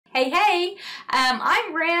Hey,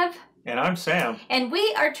 I'm Rev. And I'm Sam. And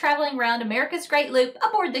we are traveling around America's Great Loop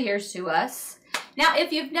aboard the Here's To Us. Now,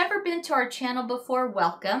 if you've never been to our channel before,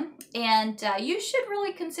 welcome. And you should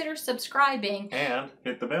really consider subscribing. And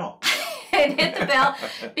hit the bell. And hit the bell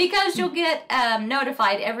because you'll get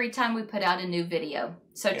notified every time we put out a new video.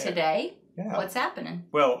 So today, what's happening?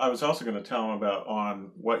 Well, I was also going to tell them about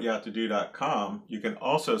on whatyachttodo.com. You can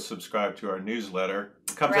also subscribe to our newsletter.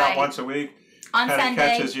 It comes out once a week. On Sunday. Kind of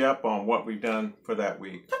catches you up on what we've done for that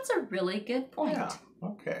week. That's a really good point. Yeah,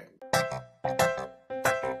 okay.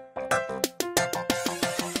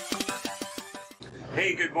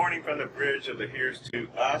 Hey, good morning from the bridge of the Here's To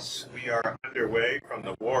Us. We are underway from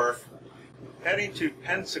the wharf, heading to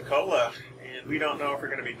Pensacola, and we don't know if we're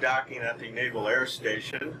going to be docking at the Naval Air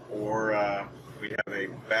Station or we have a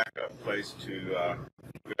backup place to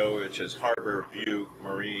go, which is Harbor View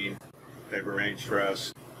Marine. They've arranged for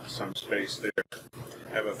us some space there.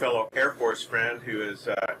 I have a fellow Air Force friend who is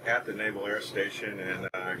at the Naval Air Station, and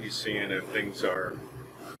he's seeing if things are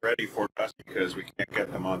ready for us because we can't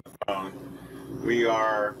get them on the phone. We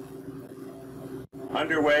are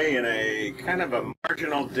underway in a kind of a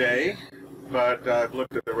marginal day, but I've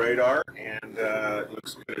looked at the radar and it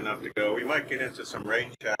looks good enough to go. We might get into some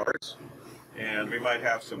rain showers and we might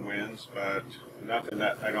have some winds, but nothing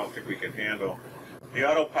that I don't think we can handle. The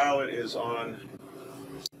autopilot is on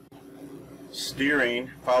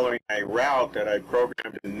steering, following a route that I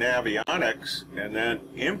programmed in Navionics and then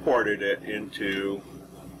imported it into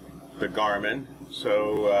the Garmin.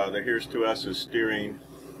 So the Here's To Us is steering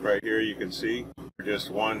right here, you can see. We're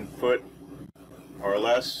just 1 foot or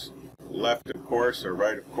less left of course or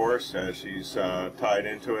right of course as she's tied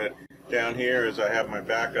into it. Down here is I have my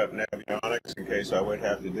backup Navionics in case I would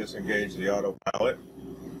have to disengage the autopilot.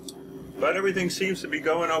 But everything seems to be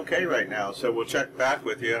going okay right now, so we'll check back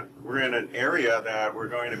with you. We're in an area that we're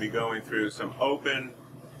going to be going through some open,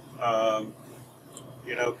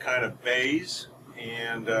 you know, kind of bays,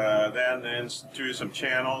 and then through some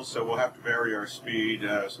channels, so we'll have to vary our speed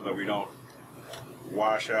so that we don't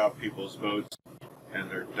wash out people's boats and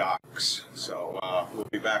their docks. So we'll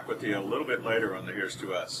be back with you a little bit later on the Here's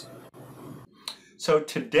To Us. So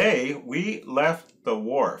today we left the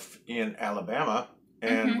wharf in Alabama,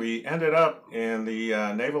 and we ended up in the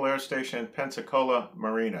Naval Air Station, Pensacola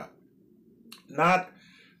Marina. Not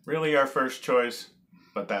really our first choice,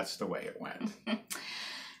 but that's the way it went.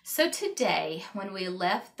 So today, when we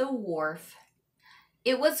left the wharf,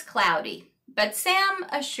 it was cloudy, but Sam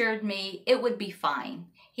assured me it would be fine.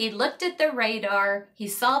 He looked at the radar, he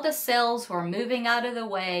saw the sails were moving out of the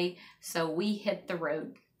way, so we hit the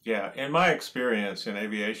road. Yeah, in my experience in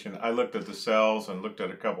aviation, I looked at the sails and looked at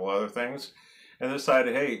a couple other things, and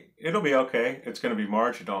decided, hey, it'll be okay. It's going to be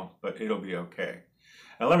marginal, but it'll be okay.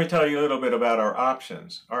 And let me tell you a little bit about our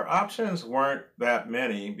options. Our options weren't that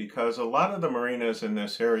many because a lot of the marinas in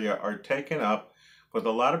this area are taken up with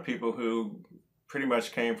a lot of people who pretty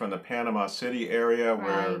much came from the Panama City area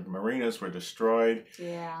where marinas were destroyed.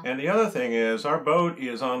 Yeah. And the other thing is our boat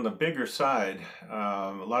is on the bigger side.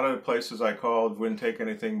 A lot of the places I called wouldn't take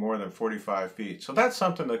anything more than 45 feet. So that's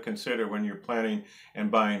something to consider when you're planning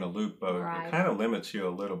and buying a loop boat. It kind of limits you a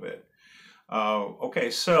little bit.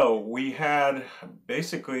 Okay, so we got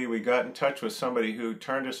in touch with somebody who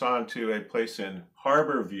turned us on to a place in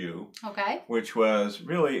Harbor View, which was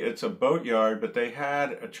really, it's a boat yard, but they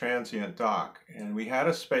had a transient dock, and we had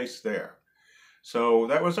a space there. So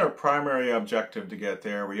that was our primary objective to get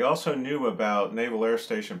there. We also knew about Naval Air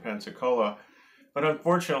Station, Pensacola, but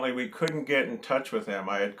unfortunately we couldn't get in touch with them.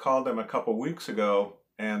 I had called them a couple weeks ago,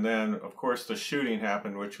 and then of course the shooting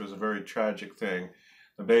happened, which was a very tragic thing.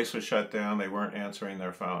 The base was shut down. They weren't answering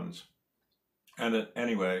their phones. And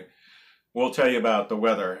anyway, we'll tell you about the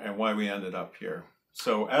weather and why we ended up here.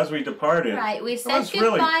 So as we departed, we said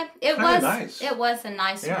goodbye. It was nice. It was a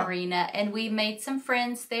nice marina, and we made some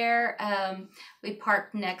friends there. We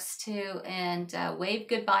parked next to and waved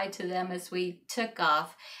goodbye to them as we took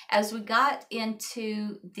off. As we got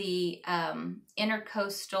into the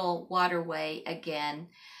intercoastal waterway again,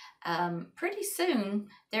 pretty soon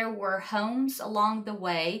there were homes along the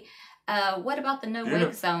way. What about the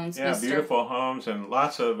no-wake zones, Mister? Beautiful homes and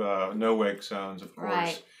lots of no-wake zones, of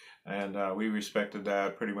course. And we respected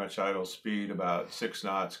that, pretty much idle speed, about 6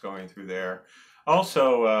 knots going through there.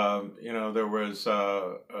 Also, you know, there was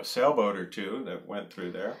a sailboat or two that went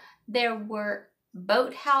through there. There were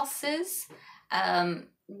boathouses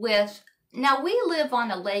with... Now, we live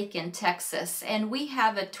on a lake in Texas, and we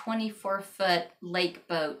have a 24-foot lake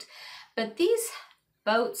boat. But these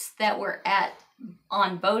boats that were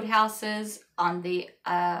on boathouses, on the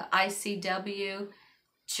ICW,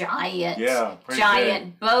 giant,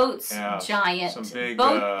 big. Boats, giant some big,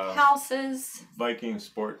 boat houses. Viking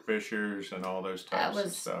sport fishers and all those types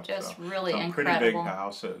of stuff. That was just really some incredible. Pretty big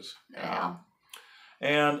houses. Yeah.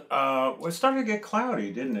 And it started to get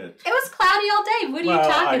cloudy, didn't it? It was cloudy all day. What are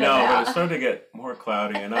you talking about? I know, but it started to get more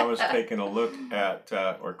cloudy, and I was taking a look at,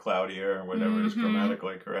 or cloudier, or whatever is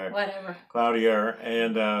grammatically correct. Whatever. Cloudier,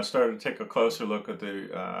 and started to take a closer look at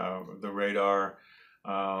the radar.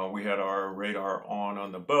 We had our radar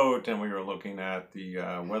on the boat, and we were looking at the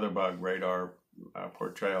weatherbug radar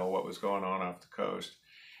portrayal, what was going on off the coast.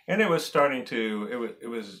 And it was starting to, it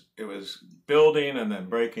was building and then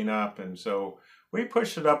breaking up, and so we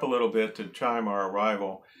pushed it up a little bit to time our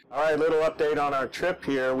arrival. All right, little update on our trip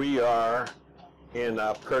here. We are in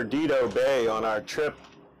Perdido Bay on our trip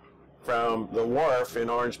from the Wharf in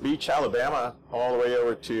Orange Beach, Alabama, all the way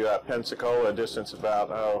over to Pensacola, a distance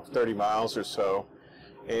about 30 miles or so.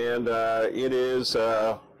 And it is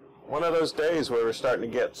one of those days where we're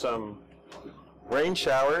starting to get some rain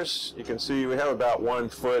showers. You can see we have about 1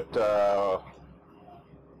 foot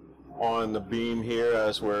on the beam here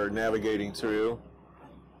as we're navigating through.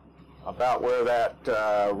 About where that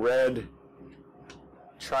red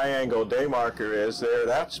triangle day marker is there,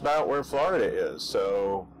 that's about where Florida is.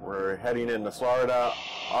 So we're heading into Florida.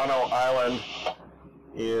 Ono Island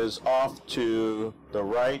is off to the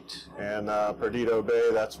right, and Perdido Bay,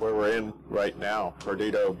 that's where we're in right now.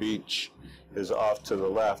 Perdido Beach is off to the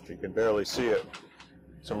left. You can barely see it.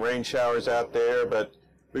 Some rain showers out there, but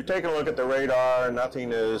we've taken a look at the radar.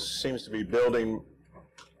 Nothing seems to be building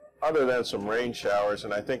other than some rain showers,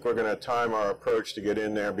 and I think we're going to time our approach to get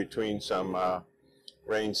in there between some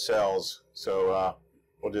rain cells. So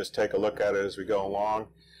we'll just take a look at it as we go along.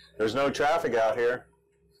 There's no traffic out here.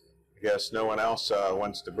 I guess no one else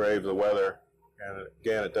wants to brave the weather, and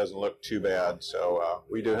again, it doesn't look too bad. So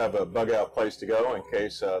we do have a bug out place to go in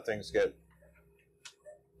case things get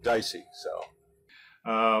dicey.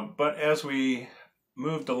 So, but as we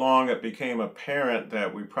moved along, it became apparent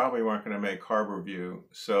that we probably weren't going to make harbor view.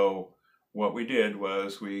 So what we did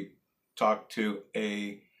was we talked to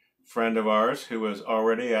a friend of ours who was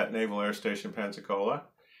already at Naval Air Station, Pensacola,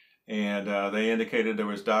 and they indicated there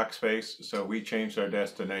was dock space, so we changed our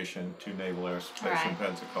destination to Naval Air Station,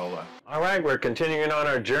 Pensacola. All right, we're continuing on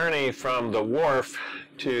our journey from the Wharf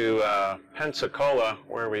to Pensacola,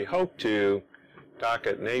 where we hope to dock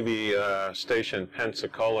at Navy Station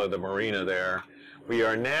Pensacola, the marina there. We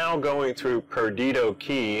are now going through Perdido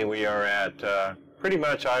Key. We are at pretty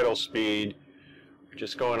much idle speed,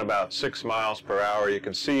 just going about 6 miles per hour. You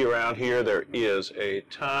can see around here there is a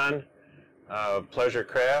ton of pleasure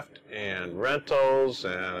craft and rentals,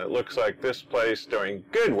 and it looks like this place during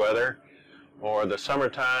good weather or the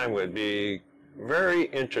summertime would be very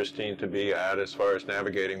interesting to be at as far as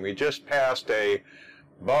navigating. We just passed a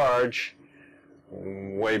barge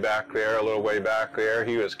way back there, a little way back there.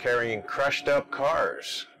 He was carrying crushed up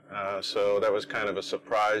cars. So that was kind of a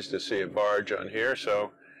surprise to see a barge on here.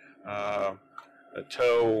 So a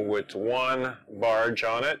tow with one barge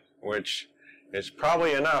on it, which is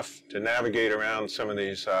probably enough to navigate around some of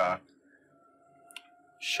these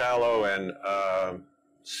shallow and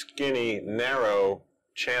skinny, narrow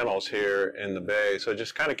channels here in the bay. So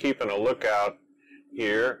just kind of keeping a lookout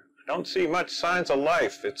here. Don't see much signs of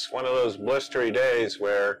life. It's one of those blistery days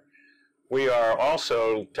where we are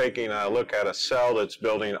also taking a look at a cell that's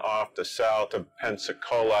building off the south of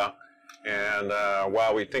Pensacola, and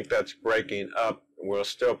while we think that's breaking up, we're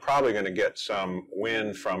still probably going to get some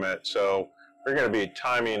wind from it. So we're going to be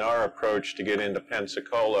timing our approach to get into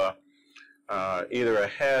Pensacola either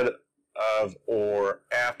ahead of or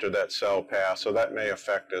after that cell pass, so that may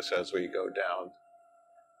affect us as we go down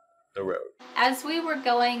the road. As we were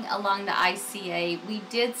going along the ICA, we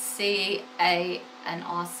did see an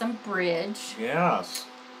awesome bridge. Yes,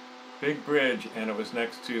 big bridge, and it was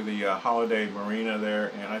next to the Holiday Marina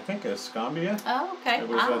there, and I think Escambia. Oh, okay.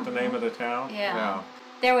 Was that the name of the town? Yeah.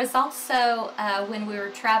 There was also, when we were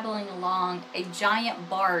traveling along, a giant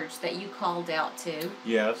barge that you called out to.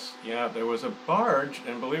 Yes, yeah, there was a barge,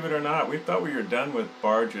 and believe it or not, we thought we were done with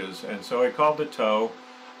barges, and so I called the tow.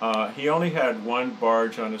 He only had one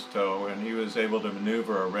barge on his tow, and he was able to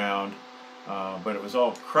maneuver around, but it was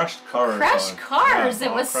all crushed cars. Crushed cars!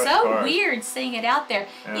 It was so cars. Weird seeing it out there.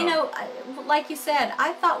 Yeah. You know, like you said,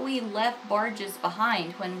 I thought we left barges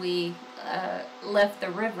behind when we left the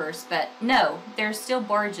rivers, but no, there's still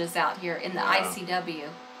barges out here in the ICW.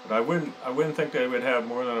 But I wouldn't think they would have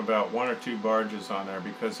more than about 1 or 2 barges on there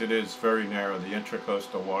because it is very narrow. The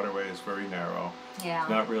intracoastal waterway is very narrow. Yeah. It's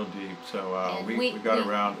not real deep. So we got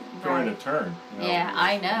around during a turn. Yeah,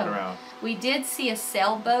 I know. We did see a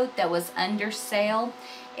sailboat that was under sail.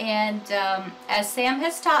 And as Sam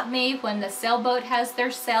has taught me, when the sailboat has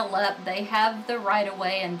their sail up, they have the right of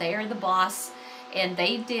way and they are the boss. And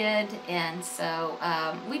they did, and so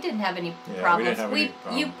we didn't have any problems.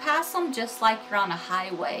 You pass them just like you're on a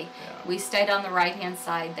highway. Yeah. We stayed on the right-hand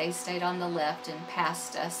side. They stayed on the left and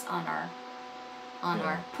passed us on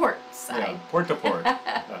our port side. Yeah, port to port,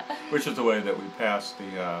 which is the way that we passed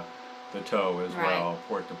the tow as well,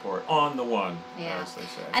 port to port, on the one, as they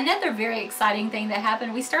say. Another very exciting thing that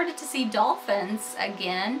happened, we started to see dolphins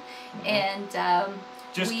again, and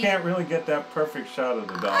just can't really get that perfect shot of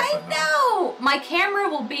the dolphin. I know! My camera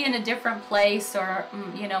will be in a different place, or,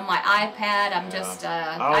 you know, my iPad, I'm just,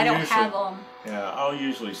 I don't have them. Yeah, I'll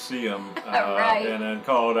usually see them and then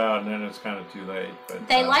call it out, and then it's kind of too late. But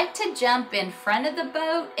they like to jump in front of the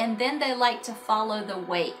boat, and then they like to follow the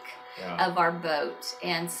wake of our boat.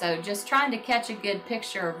 And so just trying to catch a good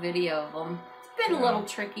picture or video of them, it's been a little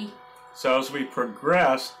tricky. So as we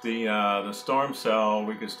progressed, the storm cell,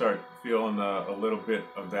 we could start feeling a little bit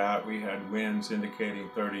of that. We had winds indicating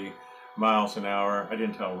 30 miles an hour. I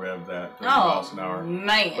didn't tell Rev that, 30 miles an hour.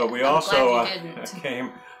 Man, but we also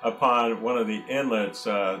came upon one of the inlets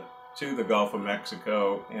to the Gulf of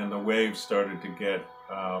Mexico, and the waves started to get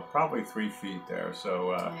probably 3 feet there.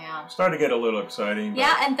 So started to get a little exciting.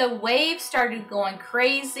 Yeah, and the waves started going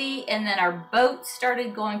crazy, and then our boat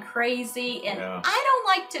started going crazy, and I don't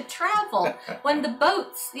like to travel when the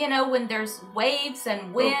boats, you know, when there's waves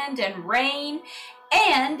and wind and rain.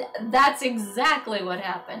 And that's exactly what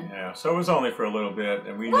happened. Yeah, so it was only for a little bit,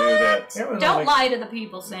 and we knew that it was Don't lie to the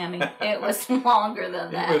people, Sammy. It was longer than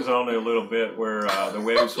that. It was only a little bit where the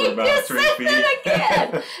waves were about 3 feet.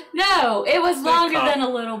 Again. No, it was longer than a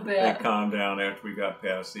little bit. They calmed down after we got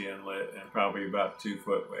past the inlet, and probably about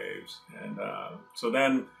 2-foot waves. And so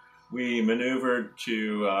then we maneuvered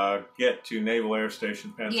to get to Naval Air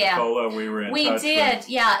Station, Pensacola. Yeah. We were in touch. We did,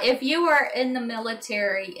 yeah. If you are in the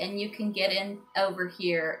military and you can get in over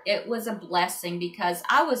here, it was a blessing because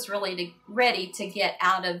I was really ready to get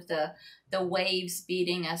out of the waves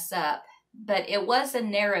beating us up. But it was a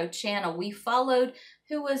narrow channel. We followed,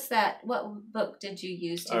 who was that? What book did you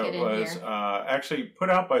use to get in here? It was actually put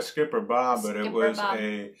out by Skipper Bob, but it was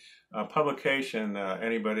a publication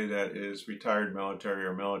anybody that is retired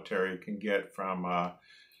military can get from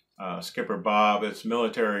Skipper Bob. It's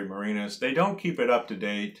Military Marinas. They don't keep it up to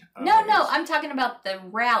date. No, I'm talking about the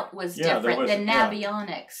route was different than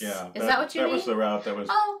Navionics. Yeah, is that what you mean? That was the route that was.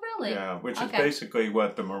 Oh, really? Yeah, which is basically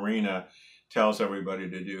what the marina tells everybody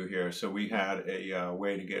to do here. So we had a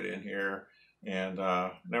way to get in here, and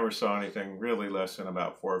never saw anything really less than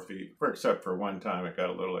about 4 feet, except for one time it got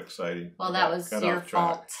a little exciting. Well, that was your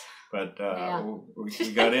fault. But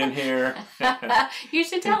we got in here. You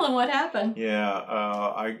should tell them what happened. Yeah,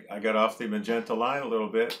 I got off the magenta line a little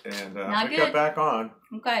bit, and we got back on.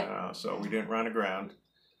 Okay. So we didn't run aground.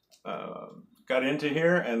 Got into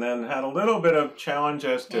here, and then had a little bit of challenge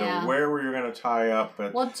as to where we were going to tie up.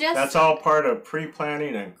 But that's all part of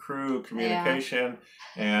pre-planning and crew communication.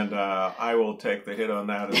 And I will take the hit on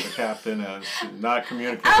that as the captain, as not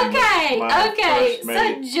communicating with my first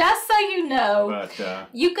mate. So just so you know,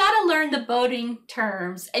 you got to learn the boating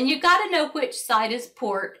terms, and you got to know which side is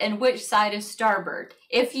port and which side is starboard,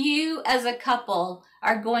 if you as a couple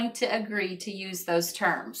are going to agree to use those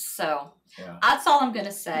terms. So that's all I'm going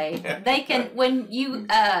to say. They can, when you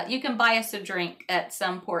can buy us a drink at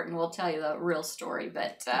some port, and we'll tell you the real story.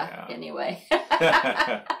 But anyway.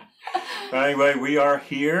 But anyway, we are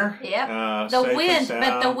here. Yep. The wind,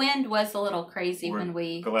 but the wind was a little crazy when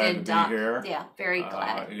we did dock. Here. Yeah, very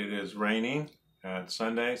glad. It is raining. It's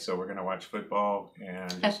Sunday, so we're going to watch football and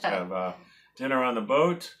just have dinner on the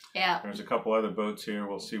boat. Yeah. There's a couple other boats here.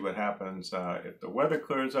 We'll see what happens. If the weather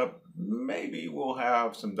clears up, maybe we'll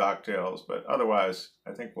have some docktails, but otherwise,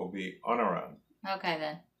 I think we'll be on our own. Okay,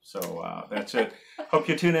 then. So that's it. Hope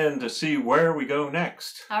you tune in to see where we go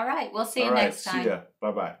next. All right. We'll see you next time. See ya.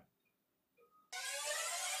 Bye-bye.